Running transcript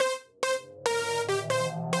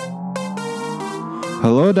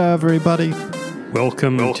Hello to everybody.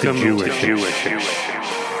 Welcome to Jewish.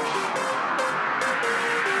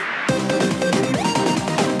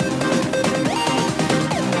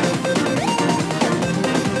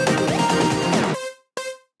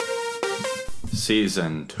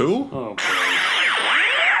 Season 2? Oh, boy.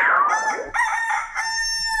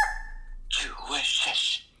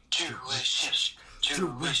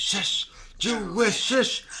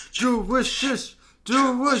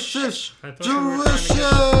 Jewishish. I thought you were trying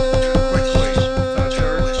to get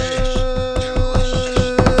quickly.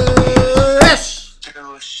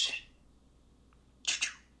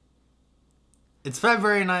 It's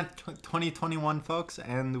February 9th, 2021, folks,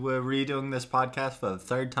 and we're redoing this podcast for the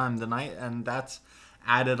third time tonight, and that's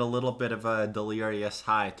added a little bit of a delirious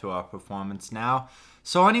high to our performance now.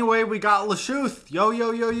 So anyway, we got Lashuth. Yo. Yo.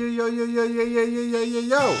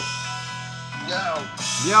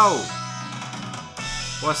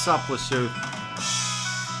 What's up, Lashuth?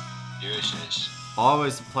 Jewishish.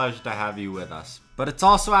 Always a pleasure to have you with us. But it's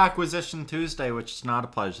also Acquisition Tuesday, which is not a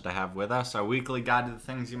pleasure to have with us. Our weekly guide to the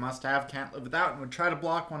things you must have, can't live without, and we try to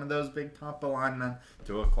block one of those big top linemen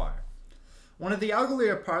to acquire. One of the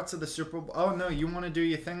uglier parts of the Super Bowl... Oh, no, you want to do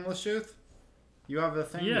your thing, Lashuth? You have a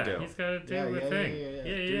thing to do. Yeah, he's got to do a thing. Yeah. Do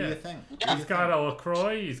Yeah. your thing. He's got a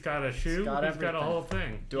LaCroix, he's got a shoe, He's got he's got a everything. whole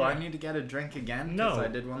thing. Do I need to get a drink again? No. Because I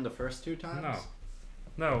did one the first two times?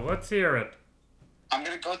 No, let's hear it. I'm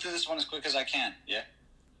going to go through this one as quick as I can, yeah?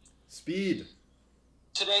 Speed.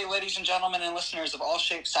 Today, ladies and gentlemen and listeners of all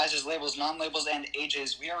shapes, sizes, labels, non-labels, and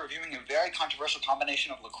ages, we are reviewing a very controversial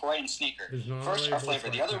combination of LaCroix and Sneaker. There's no First, our labels flavor.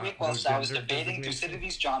 like The other that. week, No whilst I was gender debating designation.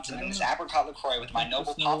 Thucydides Johnson and his know. apricot LaCroix with my noble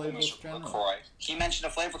Just no labels pamplemousse general. LaCroix, he mentioned a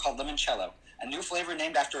flavor called limoncello, a new flavor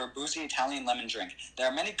named after a boozy Italian lemon drink. There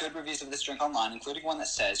are many good reviews of this drink online, including one that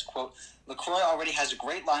says, quote, LaCroix already has a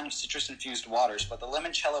great line of citrus-infused waters, but the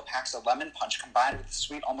limoncello packs a lemon punch combined with a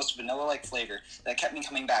sweet, almost vanilla-like flavor that kept me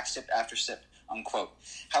coming back sip after sip, unquote.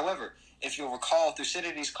 However, if you'll recall,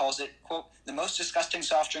 Thucydides calls it, quote, the most disgusting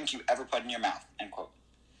soft drink you ever put in your mouth, end quote.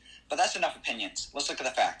 But that's enough opinions. Let's look at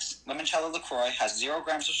the facts. Limoncello LaCroix has 0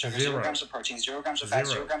 grams of sugar, 0 grams of protein, 0 grams of fat,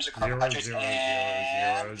 0 grams of carbohydrates,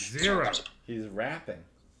 and 0 grams of... He's rapping.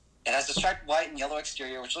 It has a striped white and yellow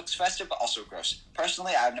exterior, which looks festive but also gross.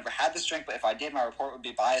 Personally, I've never had this drink, but if I did, my report would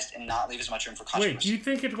be biased and not leave as much room for controversy. Wait, do you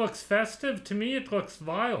think it looks festive? To me, it looks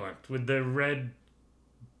violent with the red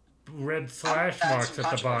slash I've had marks some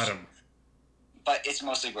at the controversy. bottom. But it's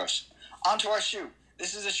mostly gross. On to our shoe.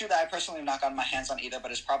 This is a shoe that I personally have not gotten my hands on either,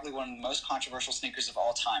 but is probably one of the most controversial sneakers of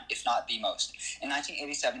all time, if not the most. In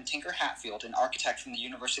 1987, Tinker Hatfield, an architect from the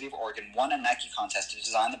University of Oregon, won a Nike contest to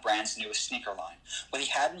design the brand's newest sneaker line. What he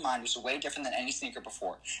had in mind was way different than any sneaker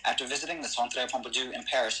before. After visiting the Centre Pompidou in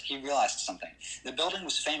Paris, he realized something. The building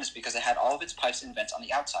was famous because it had all of its pipes and vents on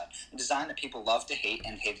the outside, a design that people loved to hate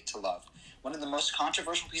and hated to love. One of the most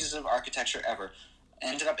controversial pieces of architecture ever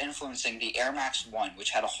ended up influencing the Air Max 1, which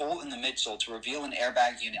had a hole in the midsole to reveal an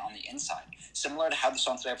airbag unit on the inside, similar to how the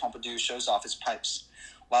Centre Pompidou shows off its pipes.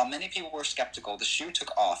 While many people were skeptical, the shoe took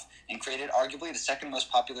off and created arguably the second most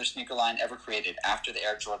popular sneaker line ever created after the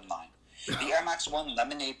Air Jordan line. The Air Max 1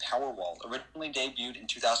 Lemonade Powerwall originally debuted in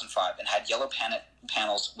 2005 and had yellow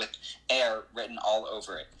panels with Air written all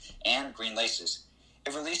over it, and green laces.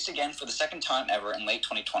 It released again for the second time ever in late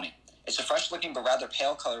 2020. It's a fresh-looking but rather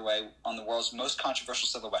pale colorway on the world's most controversial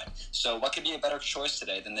silhouette, so what could be a better choice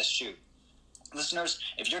today than this shoe? Listeners,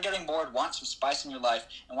 if you're getting bored, want some spice in your life,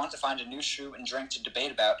 and want to find a new shoe and drink to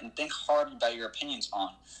debate about and think hard about your opinions on,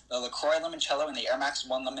 the LaCroix Limoncello and the Air Max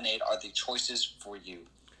 1 Lemonade are the choices for you.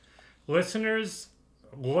 Listeners,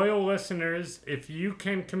 loyal listeners, if you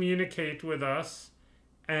can communicate with us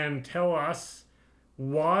and tell us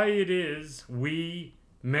why it is we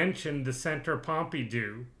mentioned the Centre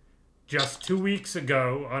Pompidou just 2 weeks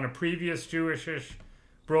ago on a previous Jewishish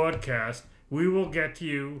broadcast, we will get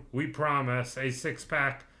you, we promise, a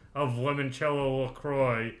 6-pack of limoncello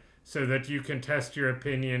LaCroix so that you can test your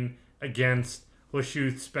opinion against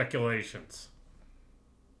Lashuth's speculations.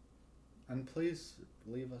 And please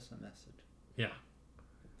leave us a message. Yeah.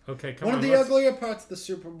 Okay, come One on. of the let's- uglier parts of the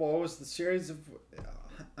Super Bowl was the series of...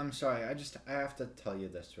 I'm sorry, I have to tell you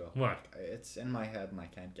this real quick. What? It's in my head and I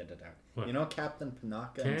can't get it out. What? You know Captain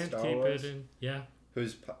Panaka in Can't Star keep Wars? it in. Yeah.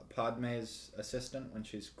 Who's Padme's assistant when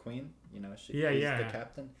she's queen? You know, he's Yeah. the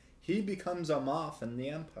captain. He becomes a Moff in the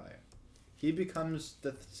Empire. He becomes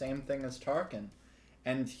the same thing as Tarkin.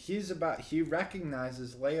 And he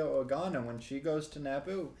recognizes Leia Organa when she goes to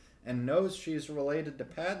Naboo and knows she's related to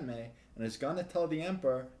Padme and is going to tell the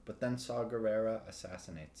Emperor, but then Saw Gerrera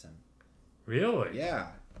assassinates him. Really? Yeah.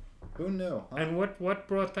 Who knew? Huh? And what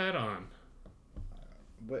brought that on?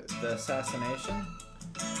 The assassination?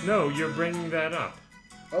 No, you're bringing that up.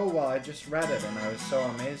 Oh, well, I just read it and I was so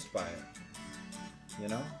amazed by it. You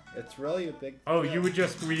know? It's really a big Oh, deal. you were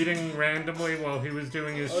just reading randomly while he was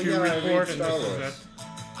doing his Oh, shoe yeah, I read report, and Star this is Wars.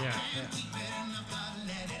 that.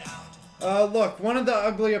 Yeah. Look, one of the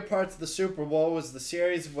uglier parts of the Super Bowl was the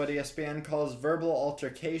series of what ESPN calls verbal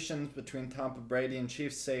altercations between Tom Brady and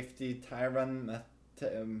Chiefs safety Tyrann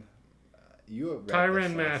Mathieu.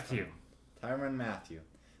 Tyrann Mathieu.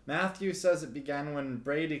 Mathieu says it began when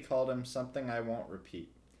Brady called him something I won't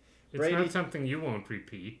repeat. It's Brady, not something you won't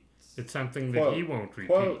repeat. It's something quote, that he won't repeat.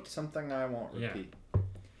 Quote, something I won't Yeah. repeat.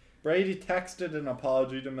 Brady texted an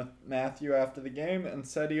apology to Mathieu after the game and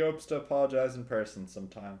said he hopes to apologize in person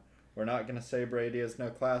sometime. We're not going to say Brady has no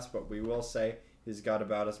class, but we will say he's got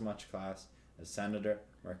about as much class as Senator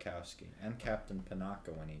Murkowski and Captain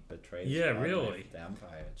Panaka when he betrays really. the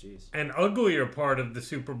Empire. Jeez. An uglier part of the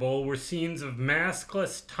Super Bowl were scenes of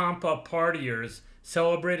maskless Tampa partiers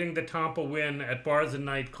celebrating the Tampa win at bars and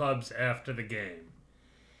nightclubs after the game.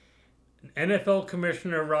 NFL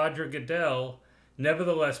Commissioner Roger Goodell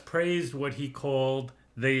nevertheless praised what he called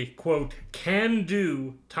the, quote,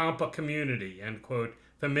 can-do Tampa community, end quote,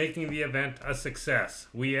 for making the event a success.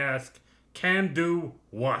 We ask, can do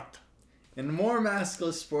what? In more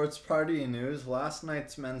maskless sports party news, last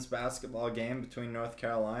night's men's basketball game between North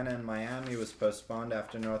Carolina and Miami was postponed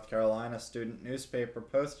after North Carolina student newspaper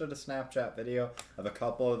posted a Snapchat video of a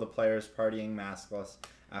couple of the players partying maskless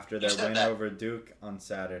after their win over Duke on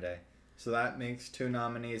Saturday. So that makes 2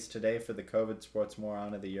 nominees today for the COVID Sports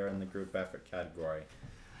Moron of the Year in the group effort category.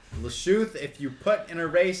 Lashuth, if you put an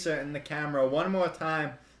eraser in the camera one more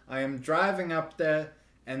time, I am driving up there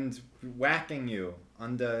and whacking you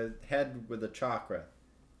on the head with a chakra.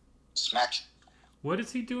 Smack. What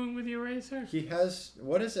is he doing with the eraser? He has,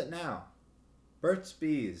 what is it now? Burt's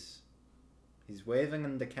Bees. He's waving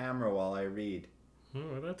in the camera while I read.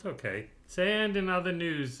 Oh, that's okay. Say and in other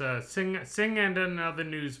news. Sing and in other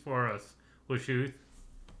news for us, Lashuth.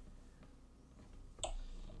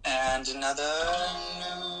 And another.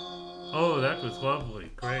 Oh, that was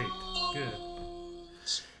lovely. Great. Good.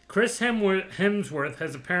 Chris Hemsworth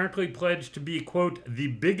has apparently pledged to be, quote, the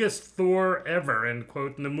biggest Thor ever, end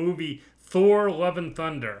quote, in the movie Thor Love and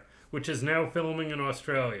Thunder, which is now filming in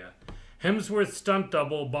Australia. Hemsworth's stunt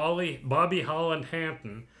double, Bobby Holland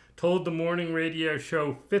Hampton, told the morning radio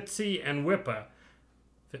show Fitzy and Whipper.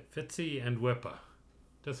 Fitzy and Whipper.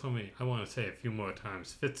 Just let me, I want to say a few more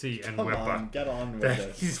times. Fitzy and Whipper. Come on, get on with That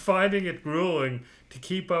it. he's finding it grueling to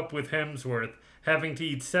keep up with Hemsworth, having to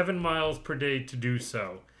eat 7 miles per day to do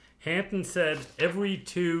so. Hampton said, every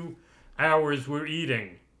 2 hours we're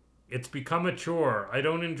eating. It's become a chore. I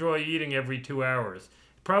don't enjoy eating every 2 hours.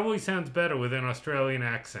 It probably sounds better with an Australian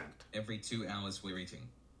accent. Every 2 hours we're eating.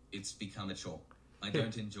 It's become a chore. I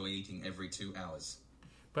don't enjoy eating every 2 hours.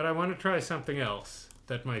 But I want to try something else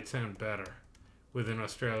that might sound better with an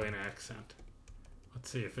Australian accent.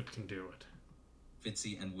 Let's see if it can do it.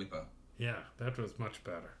 Fitzy and Whipper. Yeah, that was much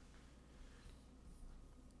better.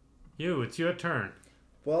 You, it's your turn.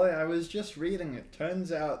 Well, I was just reading. It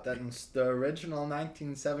turns out that in the original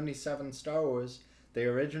 1977 Star Wars, they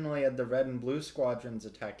originally had the red and blue squadrons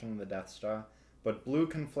attacking the Death Star, but blue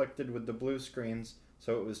conflicted with the blue screens,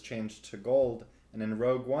 so it was changed to gold. And in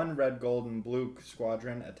Rogue One, red, gold, and blue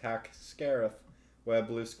squadron attack Scarif, where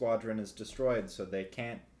blue squadron is destroyed, so they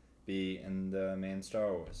can't be in the main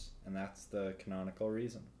Star Wars. And that's the canonical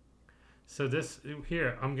reason. So this,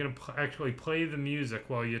 here, I'm going to actually play the music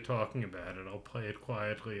while you're talking about it. I'll play it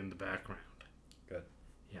quietly in the background. Good.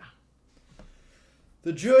 Yeah.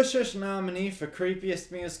 The Jewishish nominee for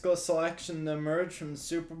creepiest musical selection to emerge from the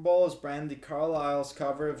Super Bowl is Brandi Carlile's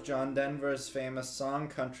cover of John Denver's famous song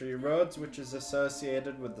Country Roads, which is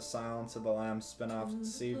associated with the Silence of the Lambs spin-off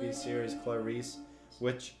TV series Clarice,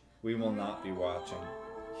 which we will not be watching.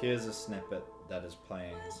 Here's a snippet that is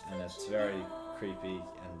playing, and it's very creepy,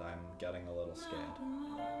 and I'm getting a little scared.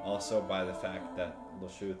 Also by the fact that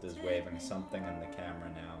Lashuth is waving something in the camera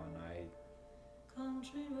now, and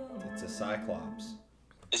it's a cyclops.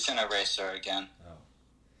 It's an eraser again. Oh.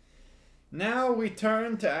 Now we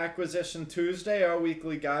turn to Acquisition Tuesday, our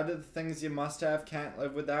weekly guide to the things you must have, can't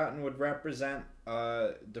live without, and would represent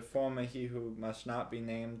the former he who must not be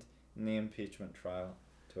named in the impeachment trial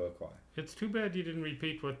to acquire. It's too bad you didn't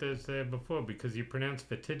repeat what they said before, because you pronounced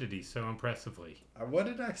fetidity so impressively. What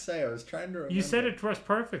did I say? I was trying to remember. You said it to us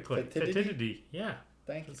perfectly. Fetidity? Fetidity. Yeah,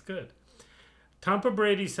 Thank you. that's good. Tampa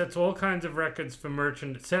Brady set all kinds of records for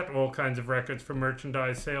merchandise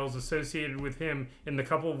sales associated with him in the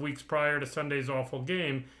couple of weeks prior to Sunday's awful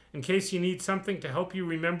game. In case you need something to help you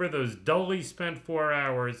remember those dully spent 4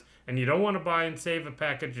 hours and you don't want to buy and save a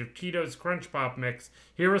package of Cheetos Crunch Pop Mix,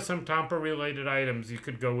 here are some Tampa-related items you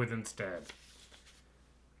could go with instead.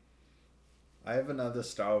 I have another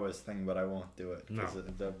Star Wars thing, but I won't do it. No.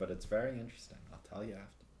 But it's very interesting. I'll tell you after.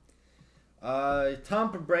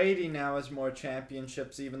 Tampa Brady now has more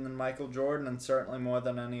championships even than Michael Jordan, and certainly more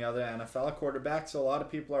than any other NFL quarterback, so a lot of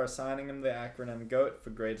people are assigning him the acronym GOAT for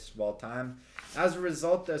greatest of all time. As a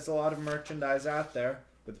result, there's a lot of merchandise out there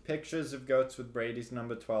with pictures of goats with Brady's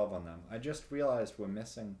number 12 on them. I just realized we're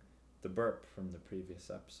missing the burp from the previous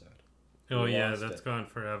episode. Oh, We yeah, lost that's it. gone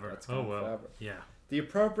forever. That's gone forever. Yeah. The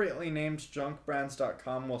appropriately named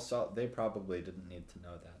junkbrands.com will sell... They probably didn't need to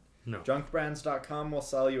know that. No. Junkbrands.com will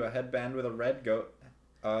sell you a headband with a red goat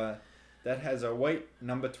that has a white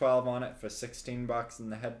number 12 on it for $16,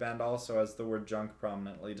 and the headband also has the word junk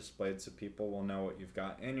prominently displayed so people will know what you've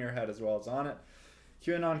got in your head as well as on it.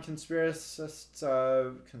 QAnon conspiracists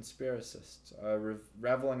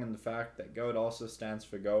reveling in the fact that GOAT also stands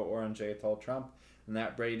for Go Orange Atoll Trump, and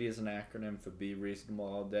that Brady is an acronym for Be Reasonable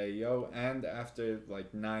All Day Yo, and after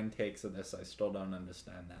like 9 takes of this I still don't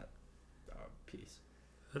understand that piece.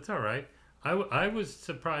 That's all right. I was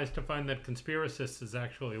surprised to find that conspiracist is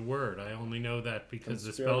actually a word. I only know that because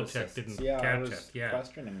the spell check didn't catch it. Yeah,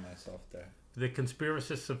 questioning myself there. The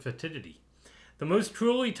conspiracists of fatidity. The most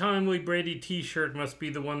truly timely Brady t-shirt must be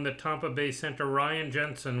the one that Tampa Bay center Ryan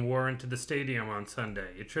Jensen wore into the stadium on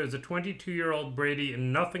Sunday. It shows a 22-year-old Brady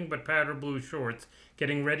in nothing but powder blue shorts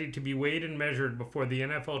getting ready to be weighed and measured before the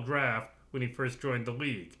NFL draft when he first joined the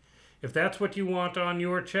league. If that's what you want on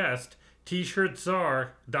your chest,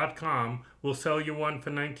 tshirtczar.com will sell you one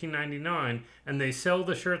for $19.99, and they sell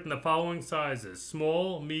the shirt in the following sizes: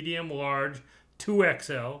 small, medium, large,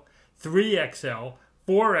 2XL, 3XL,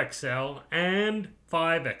 4XL, and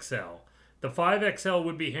 5XL. The 5XL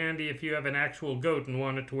would be handy if you have an actual goat and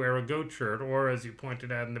wanted to wear a goat shirt, or as you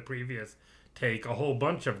pointed out in the previous take, a whole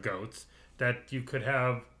bunch of goats that you could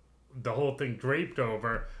have the whole thing draped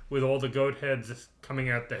over with all the goat heads coming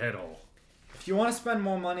out the head hole. If you want to spend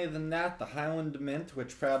more money than that, the Highland Mint,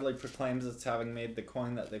 which proudly proclaims it's having made the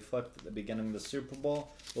coin that they flipped at the beginning of the Super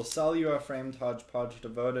Bowl, will sell you a framed hodgepodge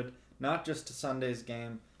devoted not just to Sunday's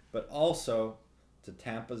game, but also to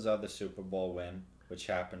Tampa's other Super Bowl win, which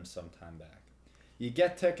happened some time back. You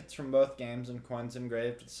get tickets from both games and coins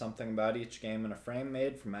engraved with something about each game in a frame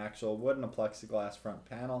made from actual wood and a plexiglass front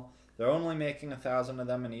panel. They're only making 1,000 of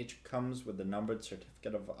them, and each comes with a numbered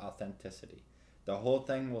certificate of authenticity. The whole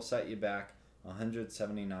thing will set you back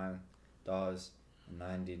 $179.99.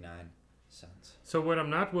 So what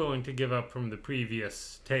I'm not willing to give up from the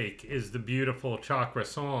previous take is the beautiful Chakra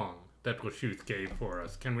song that Lashuth gave for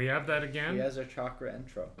us. Can we have that again? He has a chakra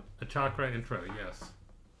intro. A Chakra intro, yes.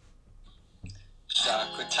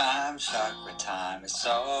 Chakra time, it's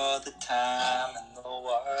all the time in the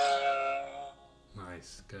world.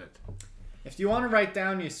 Nice, good. If you want to write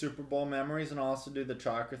down your Super Bowl memories and also do the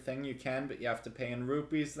chakra thing, you can, but you have to pay in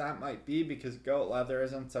rupees. That might be because goat leather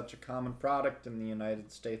isn't such a common product in the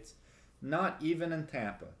United States, not even in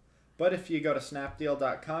Tampa. But if you go to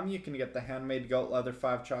snapdeal.com, you can get the handmade goat leather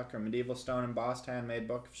 5 chakra medieval stone embossed handmade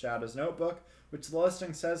book of Shadows notebook, which the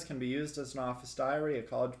listing says can be used as an office diary, a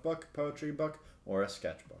college book, a poetry book, or a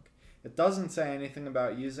sketchbook. It doesn't say anything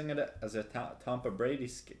about using it as a Tampa Brady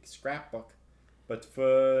scrapbook. But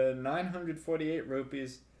for 948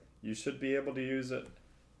 rupees, you should be able to use it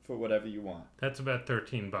for whatever you want. That's about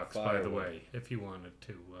 $13, by the way, if you wanted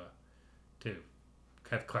to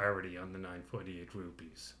have clarity on the 948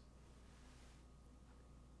 rupees.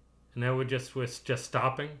 And now we're just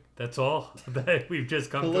stopping. That's all. We've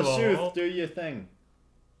just come to a halt. Do your thing.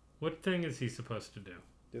 What thing is he supposed to do?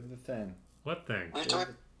 Do the thing. What thing? We're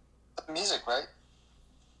doing music, right?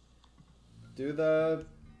 Do the...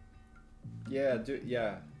 Yeah,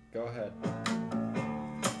 go ahead.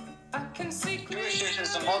 Research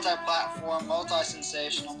is a multi-platform,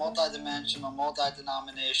 multi-sensational, multi-dimensional,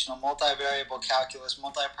 multi-denominational, multi-variable calculus,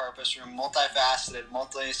 multi-purpose room, multifaceted,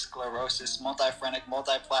 multi-sclerosis, multi-phrenic,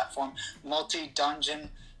 multi-platform,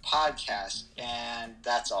 multi-dungeon podcast. And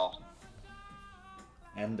that's all.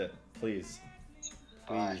 End it, please.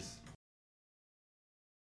 Bye. Please.